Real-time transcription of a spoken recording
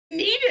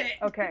need it.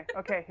 Okay,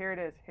 okay, here it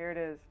is. Here it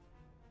is.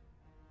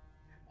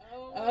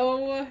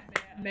 Oh,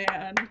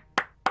 man.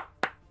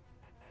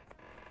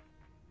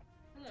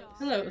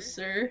 Hello,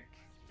 sir.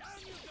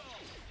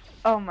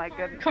 Oh my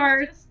goodness.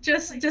 Car,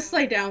 just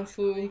lay down,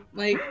 fool.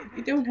 Like,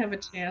 you don't have a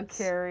chance.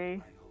 Carrie. I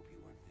hope you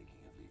weren't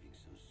thinking of leaving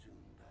so soon,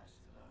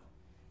 Bastila.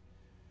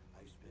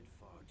 I've spent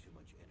far too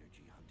much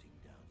energy hunting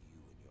down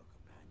you and your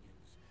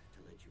companions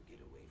to let you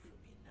get away from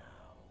me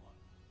now.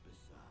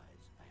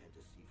 Besides, I had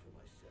to see for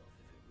myself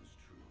if it was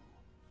true.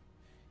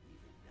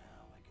 Even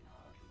now, I can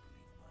hardly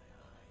believe my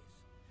eyes.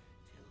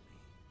 Tell me,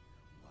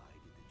 why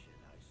did the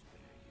Jedi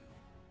spare you?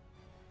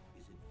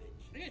 Is it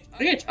vengeance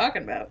What are you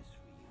talking about?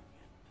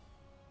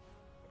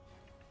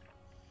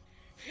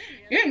 this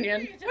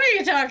reunion? Union? What are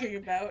you talking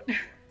about? You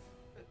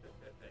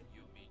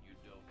mean you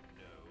don't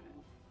know?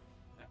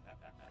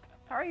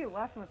 How are you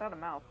laughing without a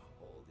mouth?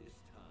 All this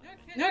time.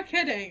 No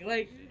kidding.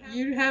 Like,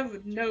 you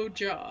have no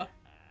jaw.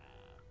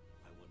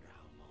 I wonder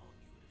how long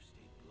you would have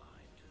stayed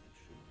blind to the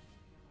truth.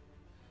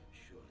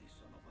 Surely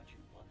some of what you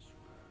once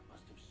were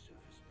must have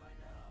surfaced by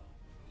now.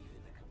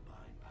 Even the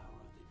combined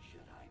power of the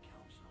Jedi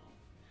Council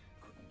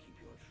couldn't keep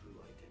your true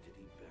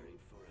identity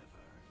buried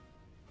forever,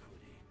 could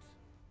it?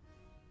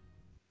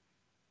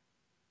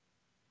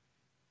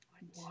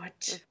 What?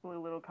 This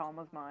blew little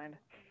Kalma's mind.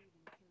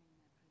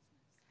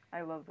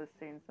 I love this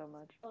scene so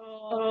much.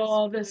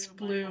 Oh, this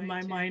blew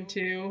my mind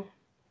too.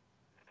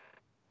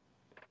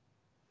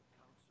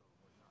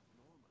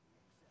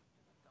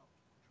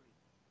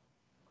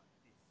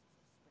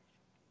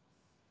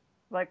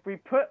 Like, we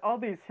put all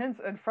these hints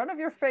in front of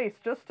your face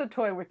just to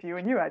toy with you,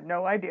 and you had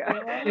no idea.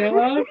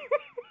 Yeah.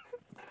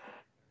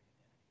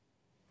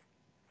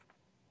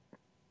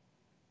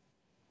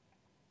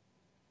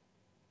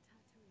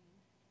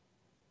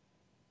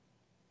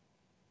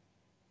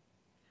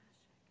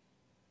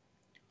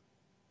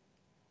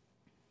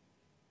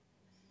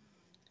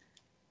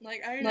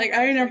 Like,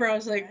 I remember I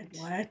was like,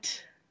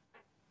 what?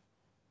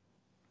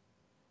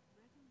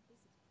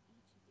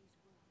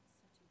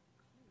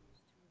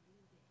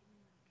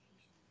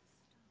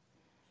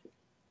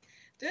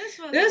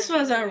 This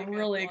was a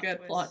really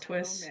good plot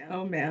twist.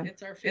 Oh man.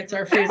 It's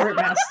our favorite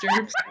master.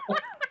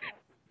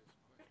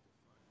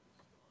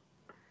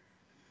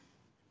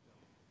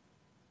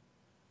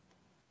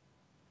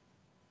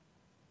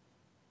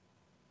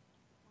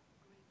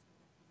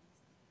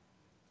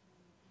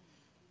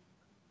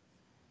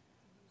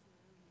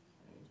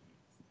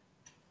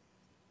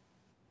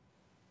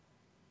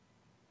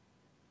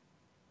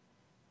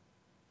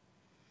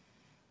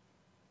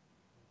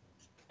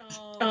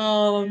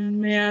 Oh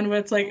man,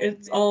 but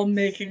it's all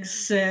making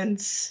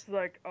sense. It's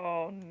like,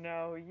 oh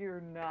no,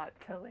 you're not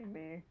telling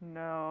me.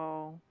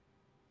 No.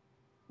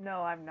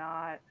 No, I'm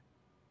not.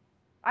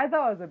 I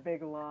thought it was a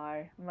big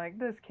lie. I'm like,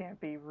 this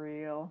can't be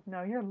real.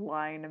 No, you're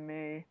lying to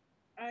me.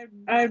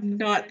 I'm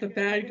not the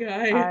bad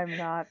guy. I'm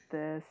not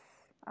this.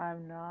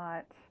 I'm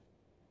not.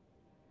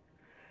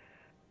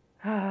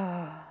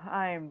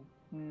 I'm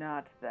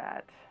not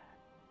that.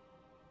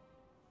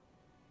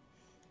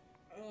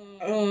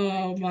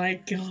 Oh my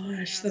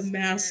gosh, the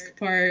mask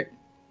part.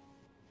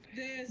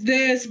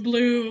 This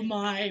blew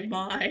my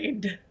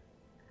mind.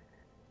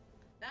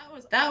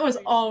 That was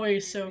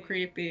always so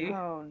creepy.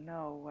 Oh,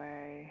 no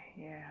way.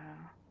 Yeah.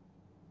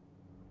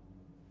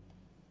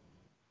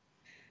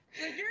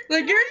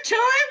 Like, you're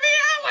telling me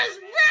I was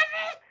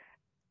Revan?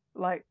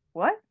 Like,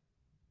 what?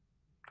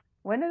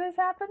 When did this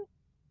happen?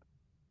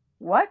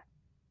 What?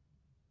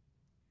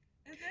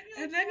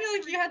 And then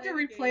you had to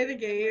replay the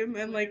game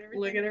and like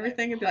look at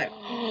everything and be like,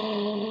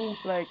 oh,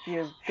 Like,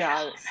 you've it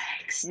all got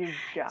makes You've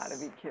got to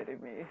sense. be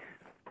kidding me.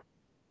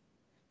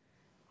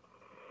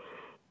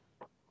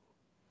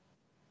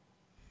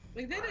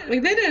 Like,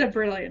 they did a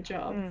brilliant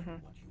job. Mm-hmm.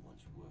 What you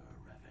once were,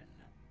 Revan.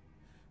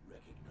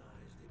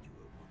 Recognize that you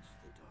were once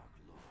the Dark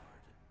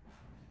Lord,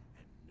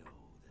 and know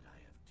that I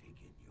have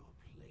taken your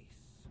place.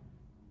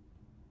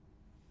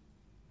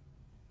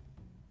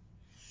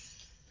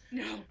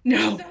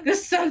 No,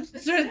 this sounds the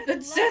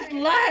Sith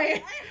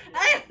lie.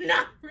 I am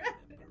not Revan.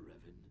 Remember,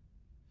 Revan?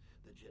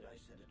 The Jedi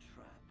set a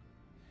trap.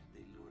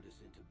 They lured us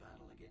into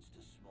battle against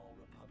a small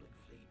Republic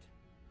fleet.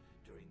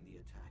 During the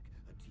attack,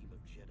 a team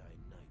of Jedi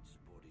Knights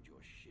boarded your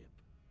ship.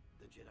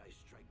 The Jedi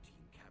strike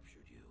team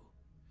captured you,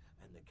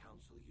 and the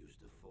Council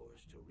used the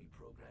Force to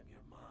reprogram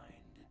your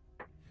mind.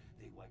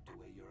 They wiped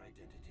away your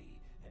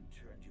identity and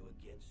turned you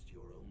against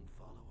your own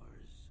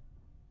followers.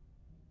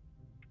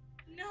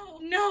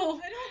 No,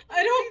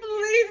 I don't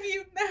believe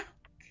you, Mal.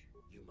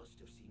 You must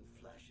have seen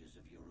flashes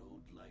of your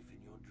old life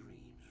in your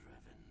dreams,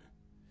 Revan.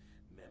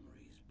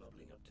 Memories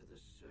bubbling up to the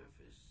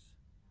surface.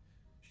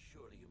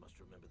 Surely you must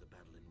remember the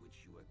battle in which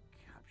you were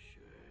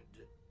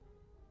captured.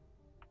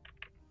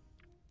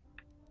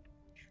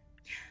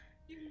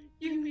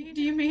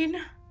 Do you mean?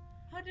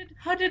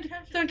 How did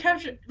the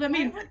capture? I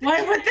mean,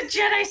 why would the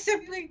Jedi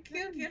simply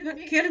kill me? The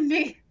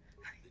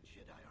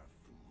Jedi are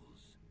fools.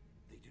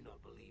 They do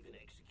not believe in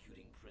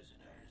executing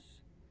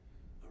prisoners.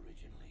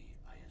 Originally,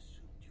 I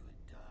assumed you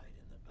had died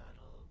in the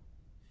battle.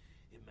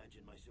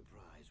 Imagine my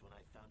surprise when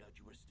I found out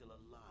you were still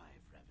alive.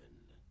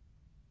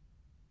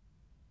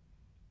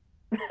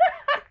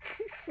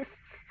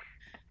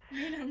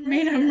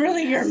 mean I'm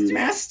really your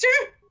master?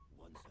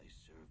 Once I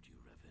served you,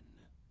 Revan,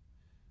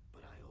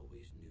 but I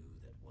always knew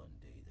that one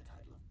day the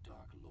title of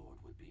Dark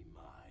Lord would be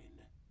mine.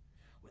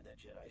 When the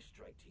Jedi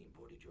strike team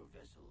boarded your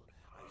vessel,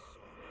 I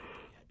saw my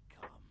day had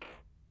come.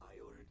 I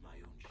ordered my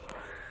own ships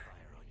to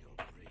fire on your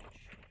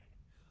bridge.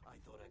 I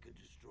thought I could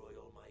destroy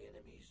all my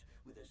enemies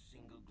with a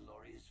single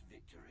glorious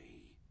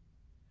victory.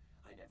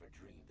 I never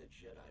dreamed the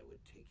Jedi would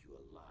take you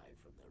alive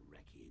from the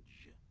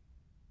wreckage.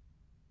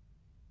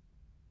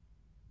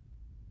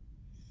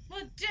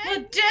 Well,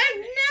 dang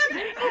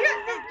nabbit!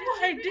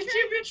 Why did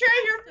you betray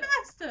your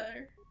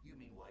master? You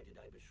mean why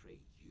did I betray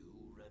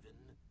you, Revan?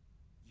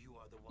 You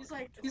are the one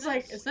He's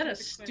like, is that a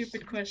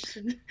stupid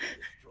question? The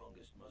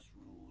strongest must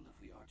rule if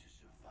we are to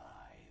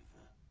survive.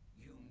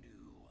 You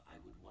knew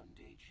I would one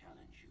day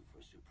challenge you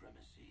for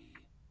supremacy,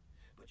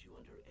 but you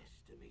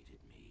underestimated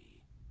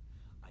me.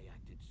 I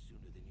acted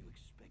sooner than you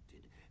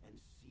expected and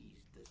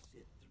seized the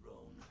Sith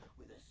throne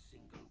with a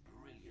single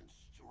brilliant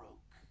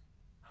stroke.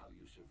 How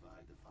you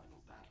survived the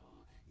final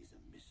battle is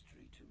a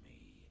mystery to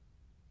me.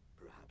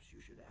 Perhaps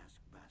you should ask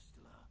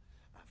Bastila.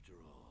 After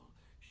all,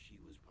 she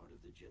was part of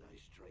the Jedi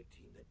strike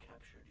team that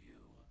captured you.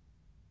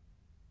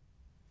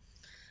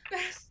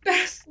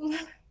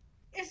 Bastila,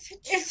 is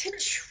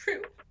it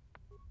true?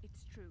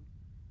 It's true.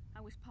 I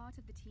was part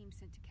of the team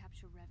sent to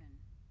capture Revan,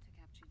 to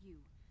capture you.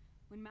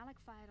 When Malak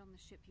fired on the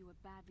ship, you were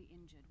badly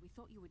injured. We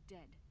thought you were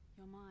dead.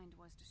 Your mind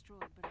was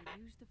destroyed, but I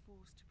used the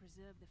Force to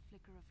preserve the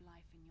flicker of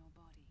life in your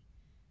body.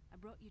 I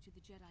brought you to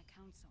the Jedi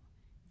Council.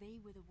 They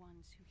were the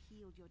ones who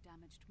healed your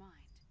damaged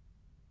mind.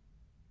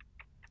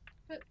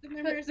 But the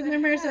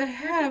memories I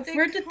have,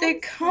 where did they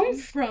come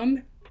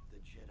from? The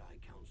Jedi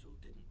Council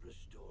didn't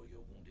restore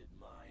your wounded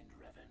mind,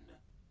 Revan.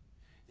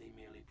 They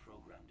merely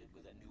programmed it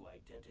with a new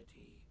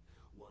identity,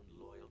 one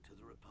loyal to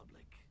the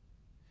Republic.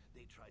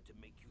 They tried to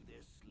make you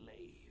their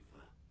slave.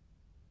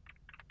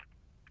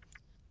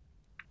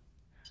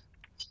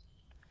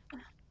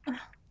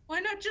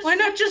 Why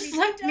not just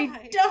let me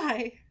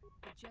die?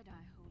 The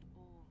Jedi hold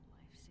all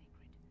life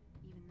sacred,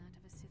 even that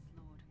of a Sith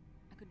Lord.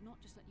 I could not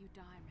just let you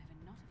die, Revan,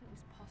 not if it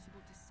was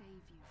possible to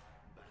save you.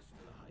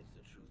 Bastila hides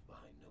the truth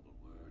behind noble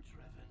words,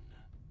 Revan.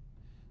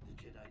 The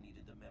Jedi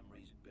needed the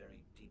memories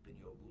buried deep in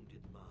your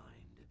wounded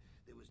mind.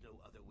 There was no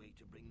other way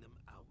to bring them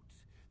out.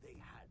 They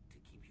had to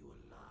keep you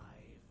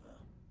alive.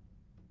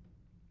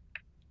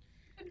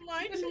 You've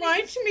been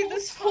lying to me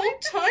this whole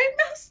time,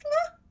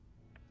 Bastila?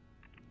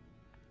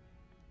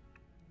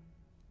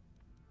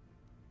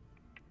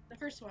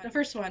 The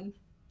first one.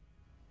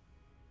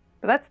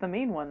 But that's the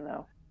mean one,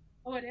 though.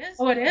 Oh, it is?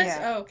 Oh, it is?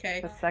 Yeah. Oh,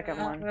 okay. The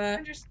second one. I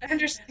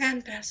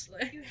understand,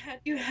 Bastila.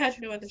 You had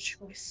no other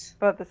choice.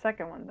 But the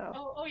second one, though.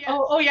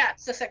 Oh, yeah,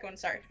 it's the second one,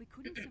 sorry. We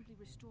couldn't simply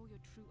restore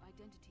your true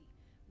identity.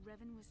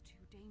 Revan was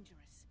too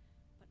dangerous.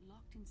 But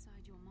locked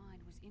inside your mind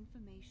was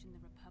information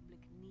the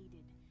Republic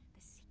needed.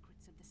 The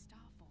secrets of the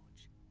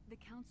Starforge. The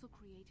Council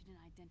created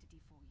an identity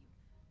for you.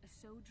 A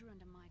soldier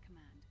under my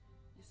command.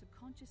 Your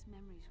subconscious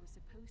memories were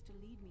supposed to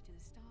lead me to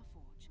the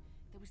Starforge.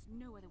 There was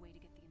no other way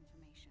to get the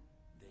information.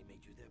 They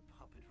made you their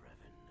puppet,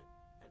 Revan,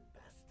 and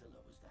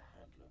Bastila was the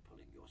handler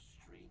pulling your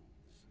strings.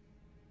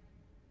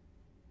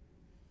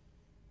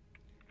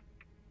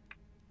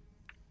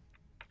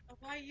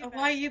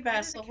 Why you,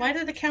 Bastila? Why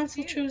did the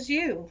Council choose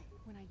you?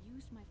 When I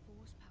used my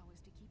Force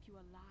powers to keep you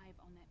alive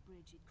on that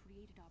bridge, it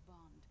created our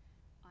bond.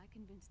 I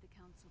convinced the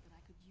Council that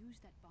I could use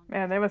that bond.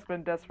 Man, they must have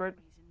been desperate.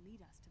 And lead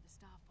us to the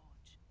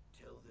Starforge.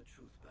 Tell the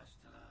truth,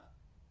 Bastila.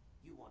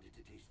 You wanted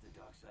to taste the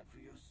dark side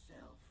for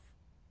yourself.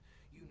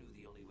 You knew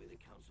the only way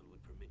the Council would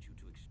permit you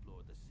to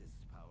explore the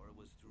Sith's power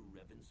was through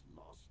Revan's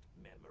lost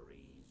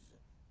memories.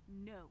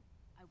 No,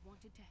 I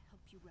wanted to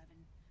help you,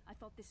 Revan. I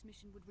thought this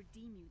mission would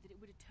redeem you, that it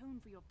would atone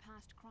for your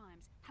past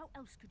crimes. How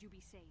else could you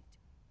be saved?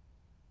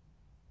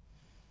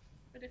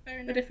 But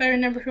if I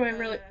remember who I'm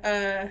really,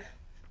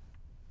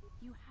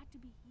 You had to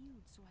be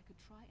healed so I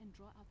could try and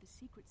draw out the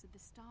secrets of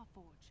the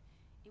Starforge.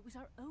 It was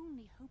our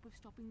only hope of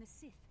stopping the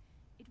Sith.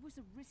 It was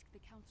a risk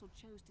the Council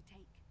chose to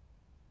take.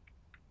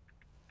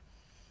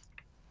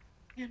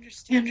 I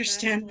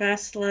understand,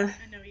 Bastila.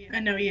 I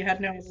know you had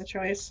no other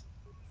choice.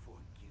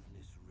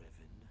 Forgiveness,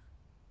 Revan.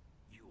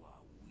 You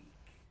are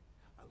weak.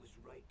 I was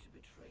right to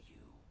betray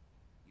you.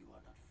 You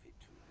are not fit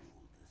to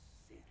rule the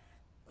Sith.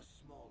 A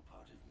small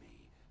part of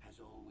me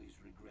has always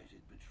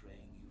regretted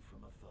betraying you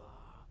from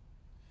afar.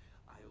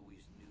 I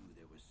always knew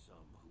there were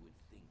some who would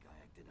think I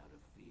acted out of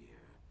fear,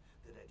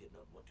 that I did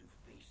not want to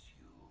face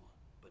you.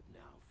 But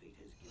now fate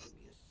has given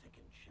me a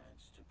second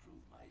chance to prove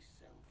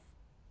myself.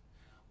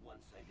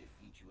 Once I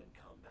defeat you in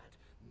combat,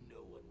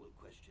 no one will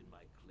question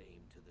my claim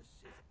to the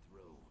Sith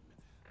throne.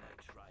 My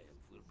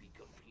triumph will be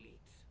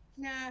complete.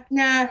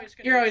 Nah,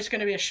 you're always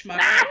gonna be a schmuck.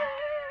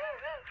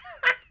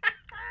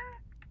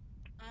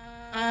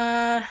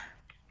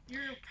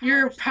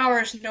 Your power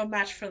is no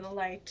match for the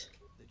light.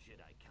 The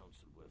Jedi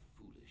Council were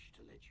foolish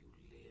to let you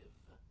live.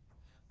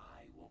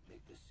 I won't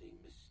make the same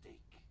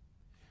mistake.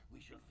 We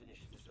shall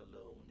finish this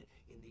alone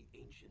in the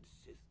ancient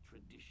Sith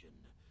tradition.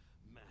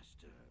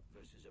 Master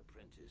versus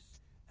apprentice,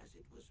 as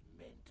it was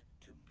meant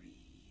to be.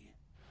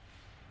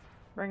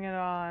 Bring it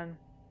on.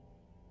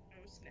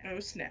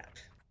 Oh snap.